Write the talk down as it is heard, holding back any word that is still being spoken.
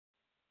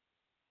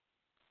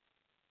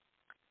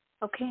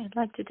Okay, I'd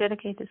like to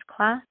dedicate this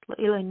class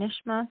to Eloi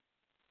Nishma,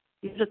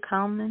 Yuda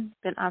Kalman,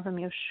 Ben Avram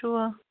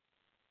Yoshua,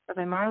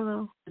 Rabbi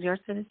Marlo, who's your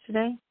study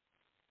today.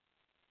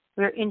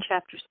 We're in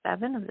chapter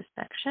 7 of this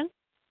section.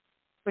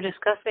 We're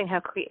discussing how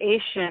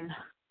creation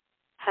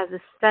has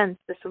this sense,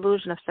 this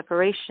illusion of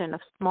separation,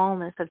 of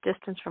smallness, of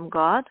distance from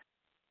God,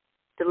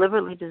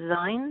 deliberately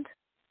designed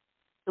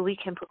so we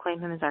can proclaim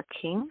him as our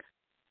king.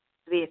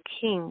 To be a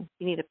king,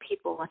 you need a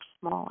people much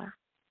smaller.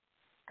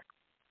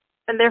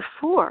 And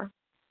therefore,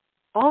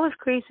 all of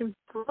creation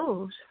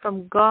flows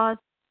from God's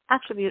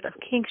attribute of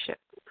kingship,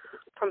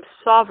 from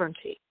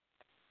sovereignty,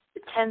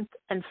 the 10th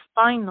and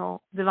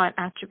final divine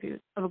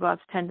attribute of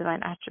God's 10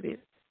 divine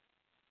attributes.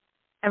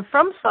 And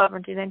from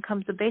sovereignty then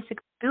comes the basic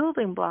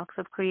building blocks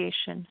of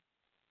creation: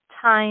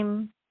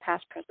 time,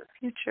 past, present,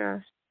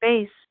 future,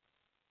 space,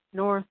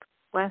 north,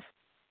 west,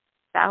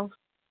 south,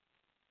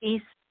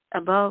 east,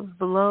 above,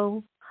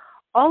 below.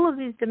 All of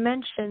these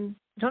dimensions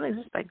don't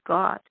exist by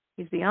God.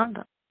 He's beyond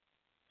them.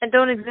 And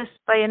don't exist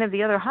by any of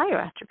the other higher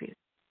attributes.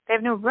 They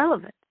have no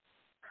relevance.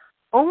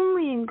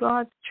 Only in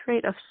God's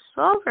trait of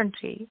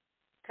sovereignty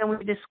can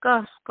we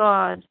discuss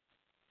God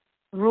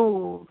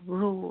rules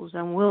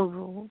and will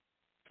rule.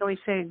 Can we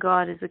say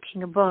God is the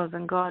king above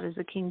and God is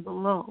the king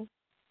below?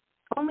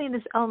 Only in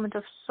this element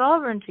of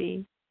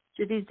sovereignty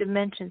do these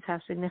dimensions have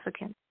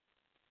significance.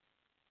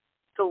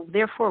 So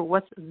therefore,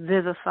 what's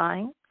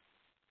vivifying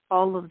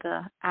all of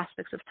the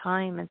aspects of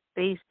time and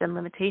space and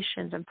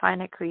limitations and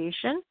finite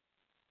creation?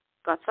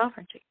 God's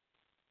sovereignty,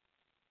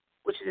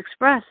 which is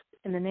expressed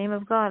in the name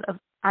of God, of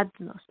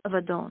Adnos, of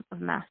Adon,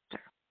 of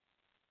Master.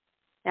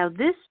 Now,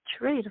 this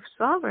trait of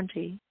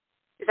sovereignty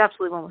is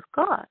absolutely one with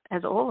God,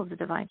 as all of the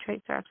divine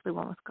traits are absolutely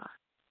one with God,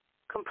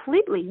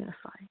 completely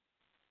unified,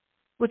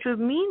 which would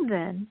mean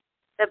then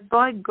that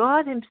by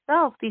God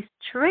himself, these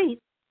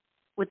traits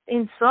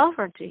within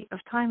sovereignty of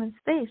time and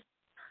space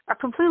are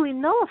completely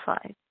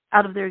nullified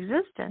out of their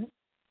existence,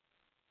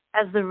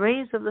 as the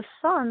rays of the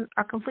sun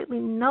are completely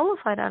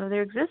nullified out of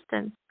their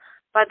existence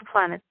by the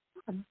planet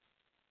sun.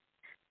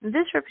 And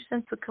this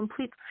represents the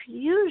complete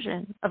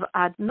fusion of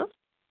Adnos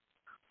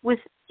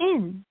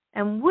within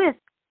and with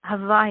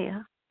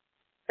Havaya,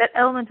 that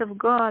element of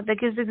God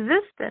that gives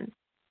existence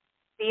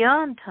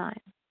beyond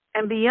time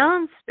and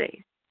beyond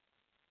space,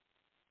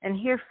 and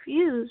here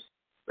fused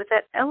with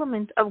that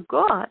element of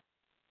God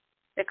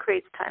that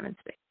creates time and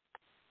space.